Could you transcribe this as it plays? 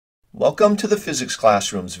Welcome to the Physics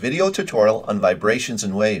Classroom's video tutorial on vibrations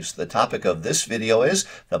and waves. The topic of this video is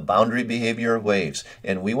the boundary behavior of waves,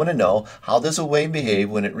 and we want to know how does a wave behave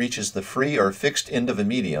when it reaches the free or fixed end of a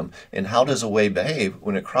medium, and how does a wave behave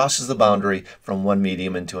when it crosses the boundary from one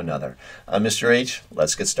medium into another. I'm Mr. H.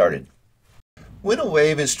 Let's get started. When a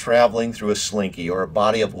wave is traveling through a slinky or a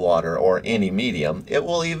body of water or any medium, it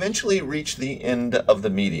will eventually reach the end of the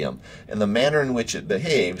medium, and the manner in which it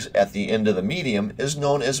behaves at the end of the medium is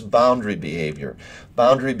known as boundary behavior.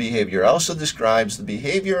 Boundary behavior also describes the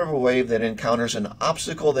behavior of a wave that encounters an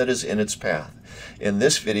obstacle that is in its path. In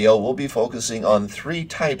this video, we'll be focusing on three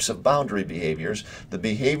types of boundary behaviors: the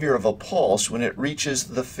behavior of a pulse when it reaches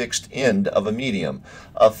the fixed end of a medium.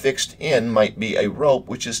 A fixed end might be a rope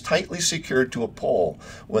which is tightly secured to a pole.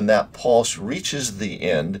 When that pulse reaches the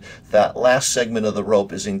end, that last segment of the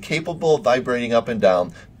rope is incapable of vibrating up and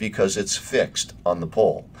down because it's fixed on the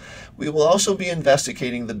pole. We will also be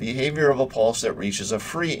investigating the behavior of a pulse that reaches a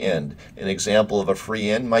free end. An example of a free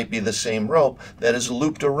end might be the same rope that is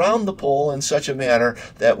looped around the pole in such a manner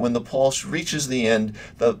that when the pulse reaches the end,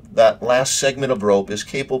 that last segment of rope is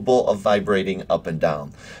capable of vibrating up and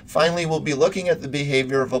down. Finally, we'll be looking at the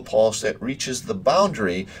behavior of a pulse that reaches the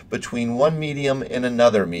boundary between one medium and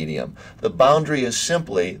another medium. The boundary is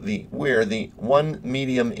simply where the one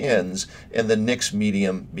medium ends and the next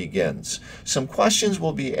medium begins. Some questions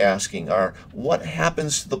we'll be asking are: what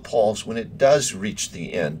happens to the pulse when it does reach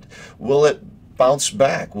the end? Will it bounce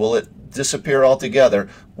back? Will it disappear altogether?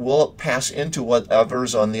 Will it pass into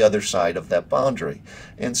whatever's on the other side of that boundary?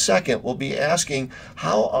 And second, we'll be asking,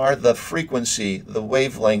 how are the frequency, the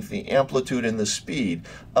wavelength, the amplitude, and the speed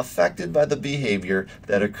affected by the behavior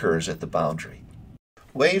that occurs at the boundary?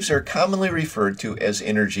 Waves are commonly referred to as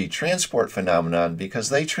energy transport phenomenon because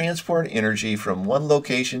they transport energy from one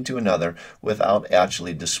location to another without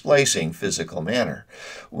actually displacing physical matter.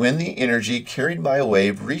 When the energy carried by a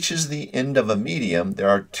wave reaches the end of a medium, there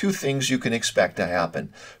are two things you can expect to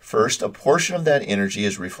happen. First, a portion of that energy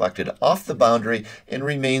is reflected off the boundary and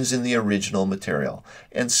remains in the original material.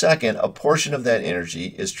 And second, a portion of that energy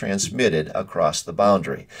is transmitted across the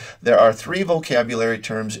boundary. There are three vocabulary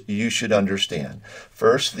terms you should understand.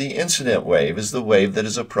 First, the incident wave is the wave that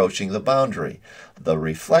is approaching the boundary. The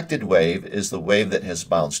reflected wave is the wave that has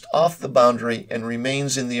bounced off the boundary and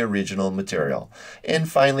remains in the original material. And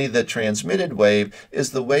finally, the transmitted wave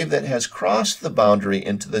is the wave that has crossed the boundary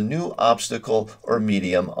into the new obstacle or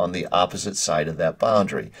medium on the opposite side of that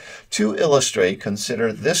boundary. To illustrate,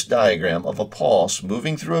 consider this diagram of a pulse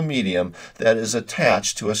moving through a medium that is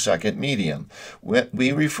attached to a second medium.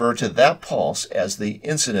 We refer to that pulse as the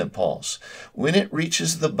incident pulse. When it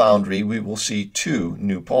reaches the boundary, we will see two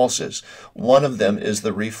new pulses. One of them is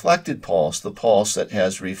the reflected pulse, the pulse that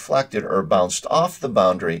has reflected or bounced off the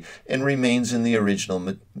boundary and remains in the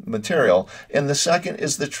original material. And the second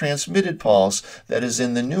is the transmitted pulse that is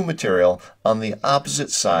in the new material on the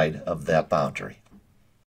opposite side of that boundary.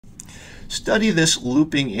 Study this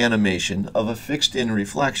looping animation of a fixed end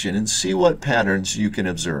reflection and see what patterns you can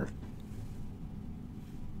observe.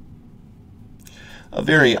 A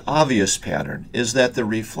very obvious pattern is that the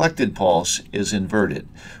reflected pulse is inverted.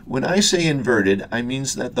 When I say inverted, I mean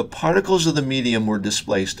that the particles of the medium were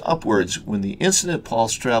displaced upwards when the incident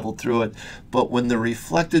pulse traveled through it, but when the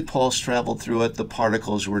reflected pulse traveled through it, the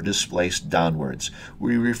particles were displaced downwards.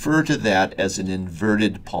 We refer to that as an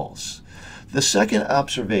inverted pulse. The second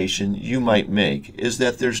observation you might make is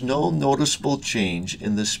that there's no noticeable change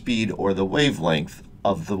in the speed or the wavelength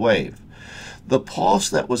of the wave. The pulse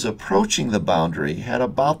that was approaching the boundary had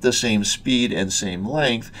about the same speed and same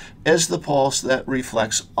length as the pulse that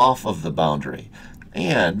reflects off of the boundary.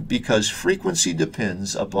 And because frequency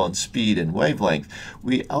depends upon speed and wavelength,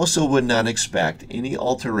 we also would not expect any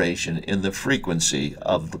alteration in the frequency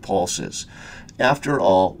of the pulses. After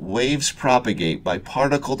all, waves propagate by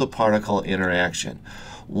particle-to-particle interaction.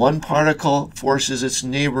 One particle forces its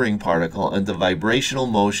neighboring particle into vibrational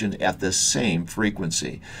motion at the same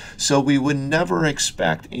frequency. So we would never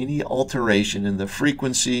expect any alteration in the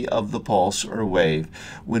frequency of the pulse or wave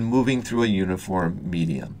when moving through a uniform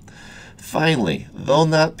medium. Finally, though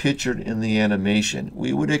not pictured in the animation,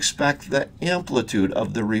 we would expect the amplitude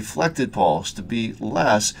of the reflected pulse to be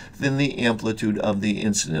less than the amplitude of the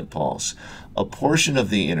incident pulse. A portion of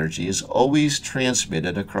the energy is always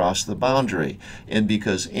transmitted across the boundary, and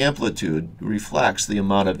because amplitude reflects the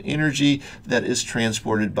amount of energy that is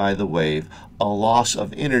transported by the wave, a loss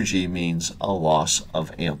of energy means a loss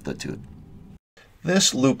of amplitude.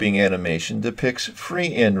 This looping animation depicts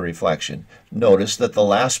free end reflection. Notice that the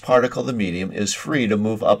last particle of the medium is free to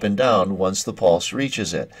move up and down once the pulse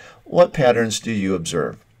reaches it. What patterns do you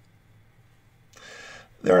observe?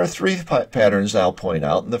 There are three patterns I'll point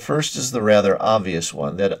out, and the first is the rather obvious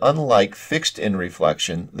one, that unlike fixed in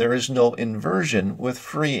reflection, there is no inversion with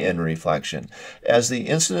free in reflection. As the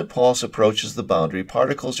incident pulse approaches the boundary,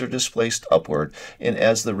 particles are displaced upward, and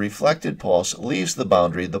as the reflected pulse leaves the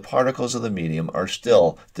boundary, the particles of the medium are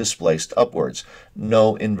still displaced upwards.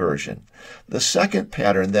 No inversion. The second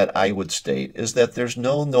pattern that I would state is that there's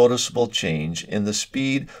no noticeable change in the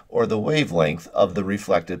speed or the wavelength of the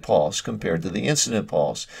reflected pulse compared to the incident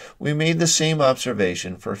pulse. We made the same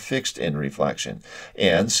observation for fixed in reflection,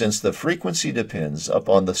 and since the frequency depends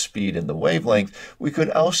upon the speed and the wavelength, we could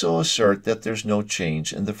also assert that there's no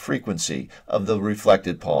change in the frequency of the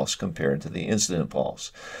reflected pulse compared to the incident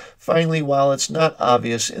pulse. Finally, while it's not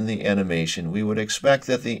obvious in the animation, we would expect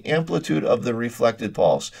that the amplitude of the reflected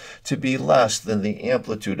pulse to be less than the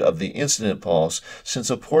amplitude of the incident pulse, since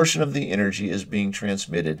a portion of the energy is being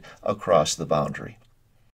transmitted across the boundary.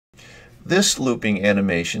 This looping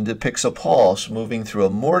animation depicts a pulse moving through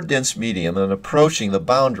a more dense medium and approaching the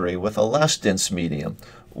boundary with a less dense medium.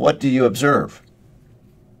 What do you observe?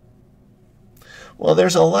 Well,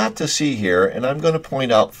 there's a lot to see here, and I'm going to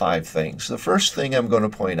point out 5 things. The first thing I'm going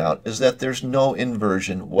to point out is that there's no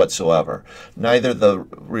inversion whatsoever. Neither the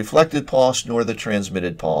reflected pulse nor the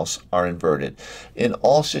transmitted pulse are inverted. In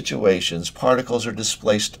all situations, particles are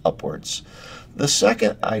displaced upwards. The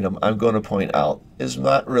second item I'm going to point out is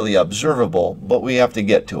not really observable, but we have to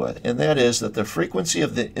get to it, and that is that the frequency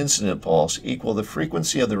of the incident pulse equal the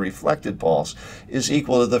frequency of the reflected pulse is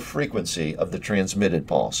equal to the frequency of the transmitted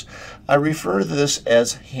pulse. I refer to this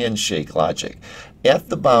as handshake logic. At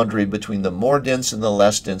the boundary between the more dense and the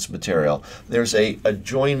less dense material, there's a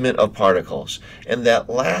adjoinment of particles, and that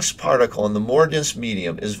last particle in the more dense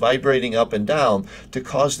medium is vibrating up and down to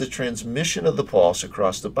cause the transmission of the pulse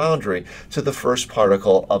across the boundary to the first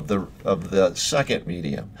particle of the second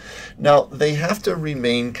medium. Now, they have to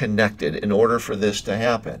remain connected in order for this to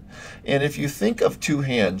happen. And if you think of two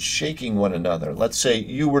hands shaking one another, let's say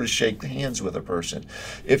you were to shake hands with a person.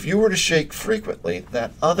 If you were to shake frequently,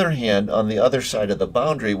 that other hand on the other side of the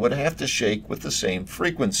boundary would have to shake with the same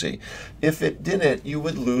frequency. If it didn't, you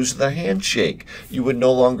would lose the handshake. You would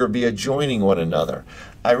no longer be adjoining one another.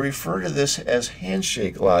 I refer to this as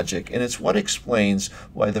handshake logic, and it's what explains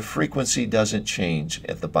why the frequency doesn't change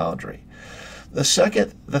at the boundary. The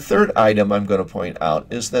third item I'm going to point out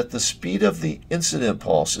is that the speed of the incident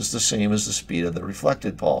pulse is the same as the speed of the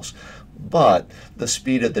reflected pulse, but the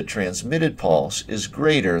speed of the transmitted pulse is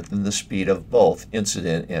greater than the speed of both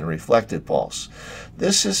incident and reflected pulse.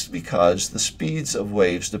 This is because the speeds of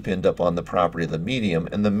waves depend upon the property of the medium,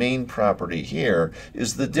 and the main property here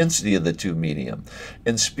is the density of the two medium.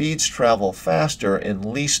 And speeds travel faster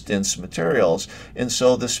in least dense materials, and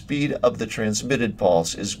so the speed of the transmitted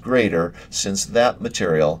pulse is greater since that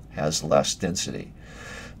material has less density.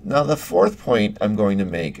 Now, the fourth point I'm going to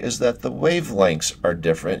make is that the wavelengths are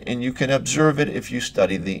different, and you can observe it if you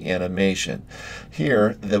study the animation.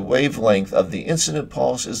 Here, the wavelength of the incident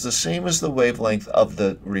pulse is the same as the wavelength of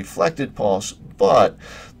the reflected pulse, but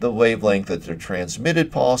the wavelength of the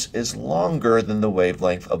transmitted pulse is longer than the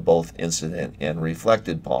wavelength of both incident and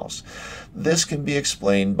reflected pulse. This can be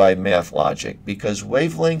explained by math logic because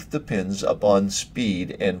wavelength depends upon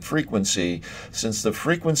speed and frequency. Since the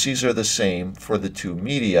frequencies are the same for the two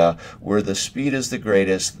media, where the speed is the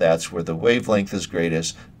greatest, that's where the wavelength is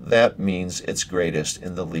greatest. That means it's greatest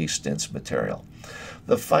in the least dense material.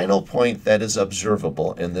 The final point that is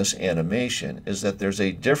observable in this animation is that there's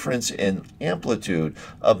a difference in amplitude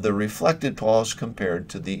of the reflected pulse compared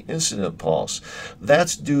to the incident pulse.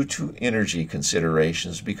 That's due to energy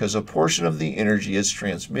considerations because a portion of the energy is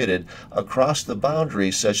transmitted across the boundary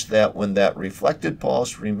such that when that reflected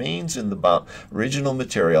pulse remains in the original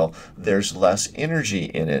material, there's less energy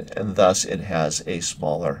in it, and thus it has a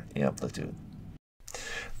smaller amplitude.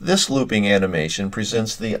 This looping animation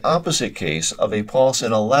presents the opposite case of a pulse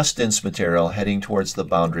in a less dense material heading towards the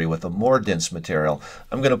boundary with a more dense material.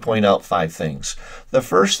 I'm going to point out 5 things. The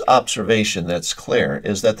first observation that's clear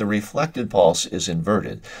is that the reflected pulse is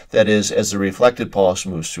inverted. That is, as the reflected pulse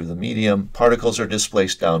moves through the medium, particles are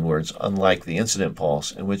displaced downwards, unlike the incident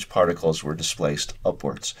pulse in which particles were displaced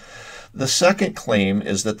upwards. The second claim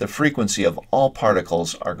is that the frequency of all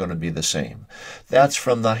particles are going to be the same. That's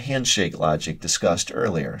from the handshake logic discussed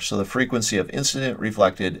earlier. So the frequency of incident,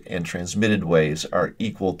 reflected, and transmitted waves are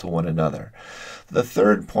equal to one another. The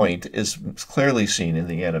third point is clearly seen in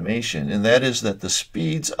the animation, and that is that the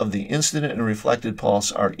speeds of the incident and reflected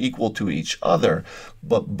pulse are equal to each other,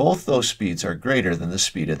 but both those speeds are greater than the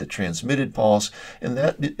speed of the transmitted pulse, and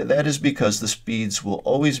that is because the speeds will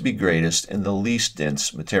always be greatest in the least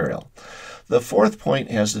dense material. The fourth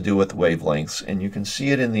point has to do with wavelengths, and you can see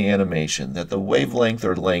it in the animation that the wavelength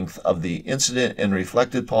or length of the incident and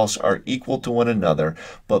reflected pulse are equal to one another,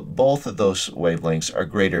 but both of those wavelengths are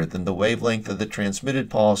greater than the wavelength of the transmitted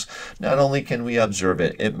pulse. Not only can we observe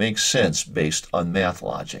it, it makes sense based on math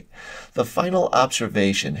logic. The final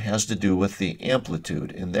observation has to do with the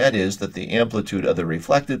amplitude, and that is that the amplitude of the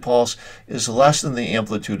reflected pulse is less than the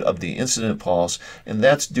amplitude of the incident pulse, and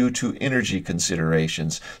that's due to energy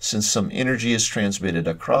considerations. Since some energy is transmitted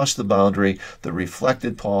across the boundary, the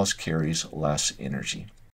reflected pulse carries less energy.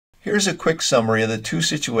 Here's a quick summary of the two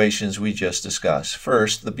situations we just discussed.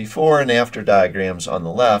 First, the before and after diagrams on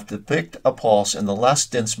the left depict a pulse in the less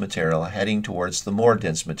dense material heading towards the more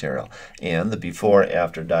dense material, and the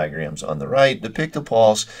before-after diagrams on the right depict a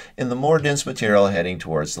pulse in the more dense material heading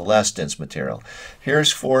towards the less dense material.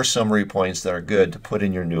 Here's 4 summary points that are good to put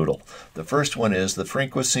in your noodle. The first one is the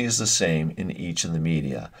frequency is the same in each of the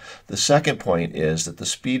media. The second point is that the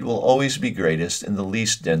speed will always be greatest in the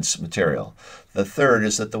least dense material. The third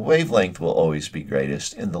is that the wavelength will always be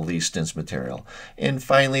greatest in the least dense material. And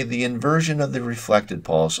finally, the inversion of the reflected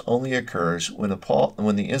pulse only occurs when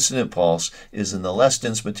the incident pulse is in the less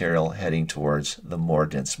dense material heading towards the more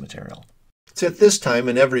dense material. It's at this time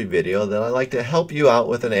in every video that I like to help you out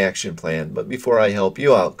with an action plan, but before I help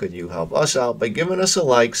you out, could you help us out by giving us a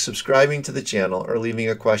like, subscribing to the channel, or leaving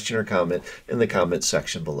a question or comment in the comment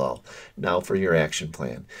section below. Now for your action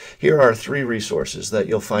plan. Here are 3 resources that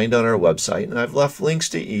you'll find on our website, and I've left links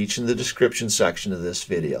to each in the description section of this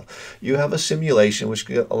video. You have a simulation which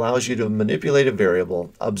allows you to manipulate a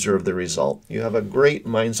variable, observe the result. You have a great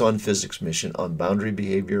Minds on Physics mission on boundary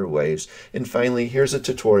behavior waves, and finally, here's a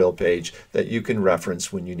tutorial page that you can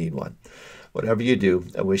reference when you need one. Whatever you do,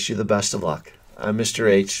 I wish you the best of luck. I'm Mr.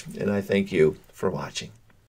 H, and I thank you for watching.